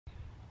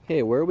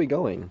Hey, where are we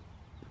going?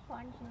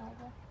 Barnes and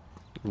Noble.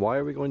 Why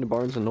are we going to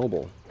Barnes and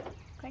Noble?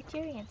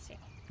 Criterion sale.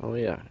 Oh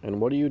yeah,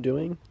 and what are you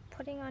doing?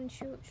 Putting on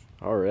shoes.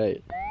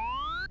 Alright.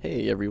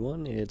 Hey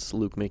everyone, it's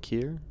lukemick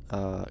here,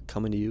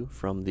 coming to you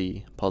from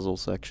the puzzle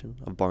section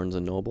of Barnes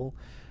and Noble.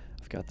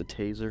 I've got the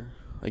taser,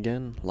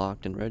 again,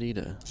 locked and ready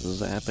to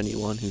zap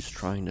anyone who's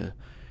trying to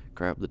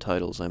grab the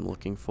titles I'm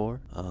looking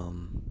for.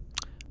 I'm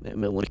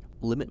gonna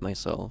limit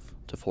myself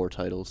to 4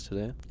 titles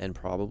today, and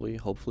probably,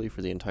 hopefully,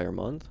 for the entire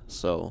month,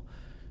 so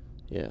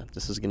yeah,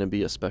 this is gonna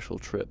be a special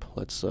trip.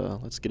 Let's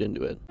get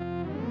into it.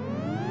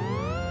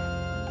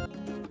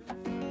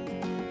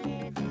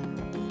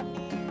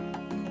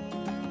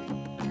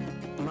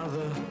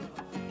 Mother,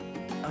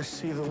 I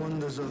see the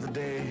wonders of the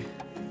day.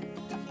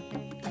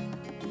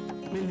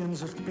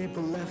 Millions of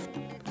people left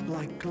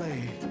like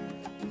clay.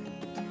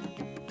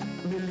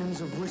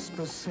 Millions of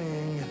whispers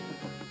saying,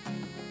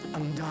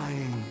 I'm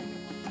dying.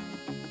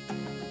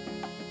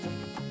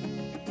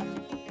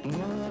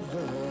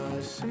 Mother,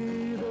 I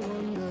see the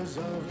wonders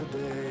of the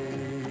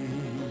day.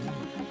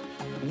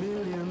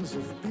 Millions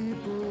of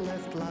people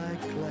left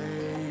like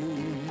clay.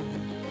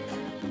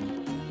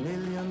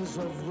 Millions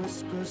of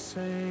whispers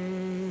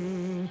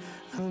saying,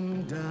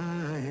 I'm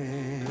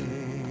dying.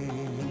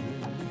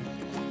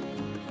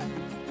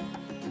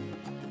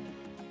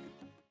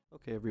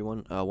 Okay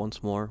everyone,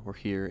 once more, we're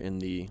here in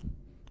the,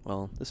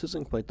 well, this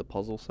isn't quite the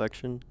puzzle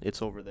section.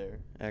 It's over there,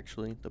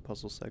 actually, the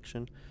puzzle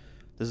section.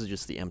 This is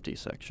just the empty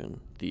section,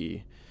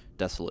 the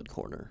desolate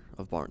corner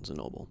of Barnes &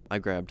 Noble. I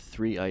grabbed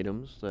 3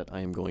 items that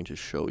I am going to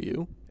show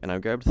you, and I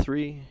grabbed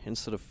 3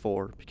 instead of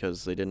 4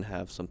 because they didn't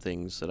have some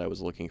things that I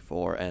was looking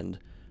for, and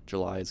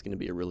July is going to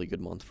be a really good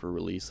month for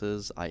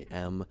releases. I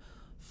am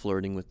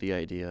flirting with the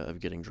idea of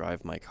getting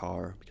Drive My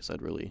Car because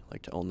I'd really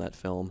like to own that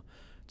film.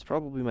 It's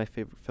probably my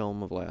favorite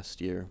film of last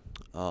year,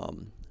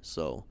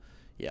 so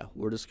yeah,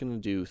 we're just going to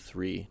do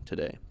 3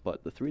 today,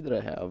 but the 3 that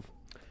I have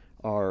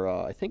are,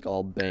 I think,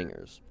 all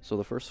bangers. So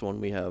the first one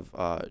we have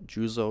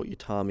Juzo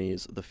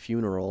Itami's The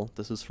Funeral.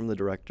 This is from the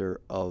director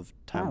of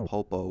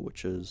Tampopo,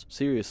 which is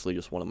seriously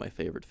just one of my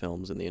favorite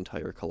films in the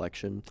entire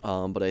collection.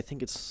 But I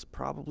think it's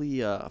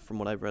probably, from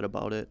what I've read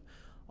about it,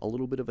 a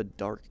little bit of a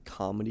dark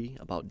comedy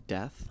about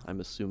death.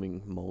 I'm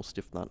assuming most,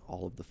 if not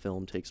all, of the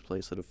film takes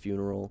place at a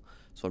funeral.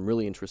 So I'm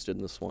really interested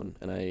in this one,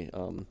 and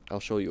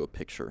I'll show you a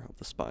picture of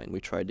the spine. We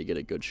tried to get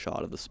a good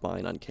shot of the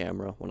spine on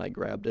camera when I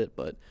grabbed it,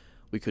 but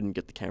we couldn't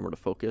get the camera to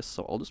focus,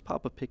 so I'll just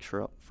pop a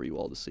picture up for you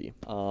all to see.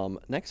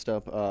 Next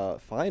up,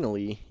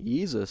 finally,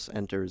 Yeezus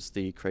enters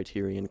the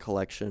Criterion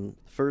collection.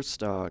 First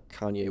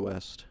Kanye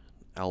West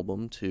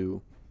album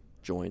to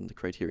join the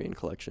Criterion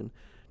collection.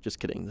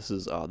 Just kidding, this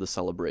is The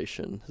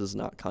Celebration. This is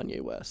not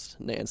Kanye West.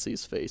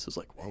 Nancy's face is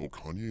like, wow,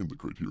 Kanye in the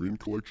Criterion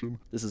collection?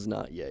 this is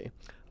not Ye.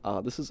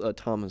 This is a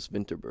Thomas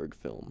Vinterberg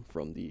film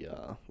from the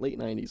late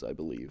 90s, I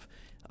believe.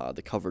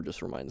 The cover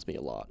just reminds me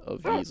a lot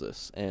of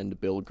Yeezus, and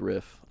Bill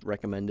Griff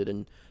recommended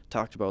and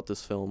talked about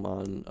this film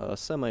on a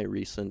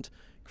semi-recent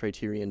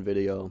Criterion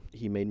video.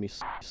 He made me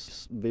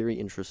very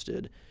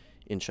interested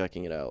in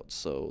checking it out,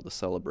 so The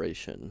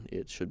Celebration,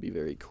 it should be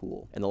very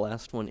cool. And the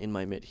last one in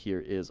my mitt here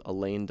is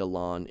Alain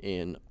Delon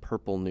in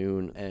Purple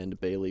Noon,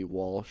 and Bailee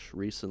Walsh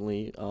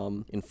recently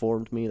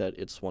informed me that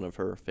it's one of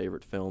her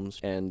favorite films,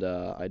 and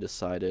I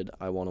decided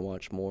I want to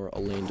watch more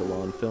Alain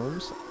Delon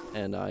films,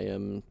 and I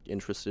am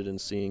interested in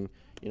seeing,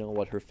 you know,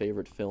 what her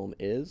favorite film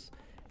is,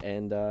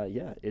 and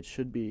yeah, it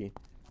should be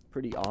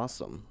pretty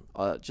awesome.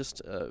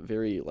 Just a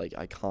very like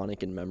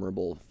iconic and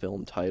memorable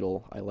film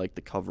title. I like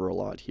the cover a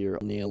lot here.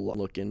 Nail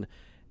looking,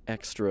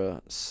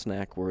 extra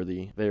snack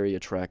worthy, very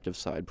attractive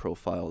side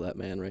profile, that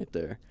man right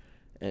there.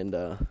 And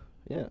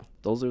yeah,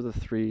 those are the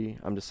 3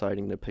 I'm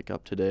deciding to pick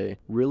up today.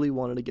 Really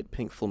wanted to get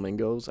Pink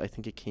Flamingos. I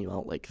think it came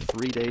out like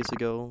 3 days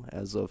ago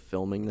as of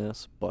filming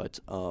this, but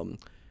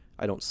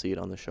I don't see it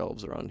on the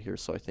shelves around here,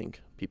 so I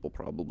think people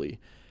probably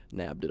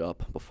nabbed it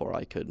up before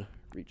I could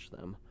reach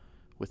them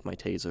with my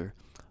taser.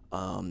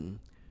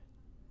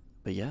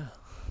 But yeah,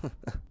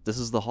 this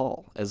is the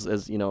haul.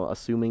 As you know,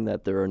 assuming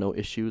that there are no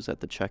issues at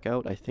the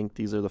checkout, I think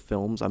these are the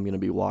films I'm going to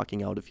be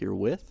walking out of here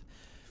with.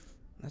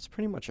 That's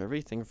pretty much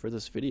everything for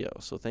this video,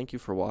 so thank you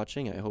for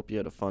watching. I hope you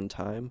had a fun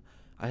time.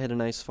 I had a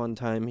nice fun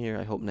time here.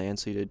 I hope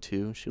Nancy did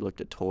too. She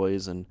looked at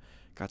toys and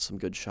got some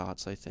good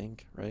shots, I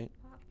think, right?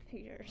 Pop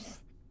figures.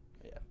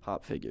 Yeah,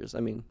 pop figures.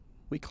 I mean,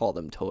 we call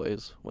them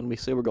toys. When we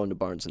say we're going to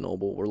Barnes &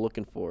 Noble, we're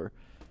looking for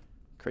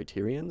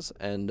Criterions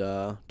and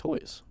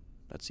toys.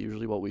 That's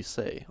usually what we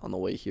say on the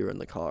way here in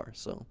the car,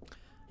 so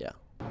yeah.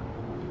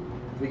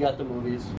 We got the movies.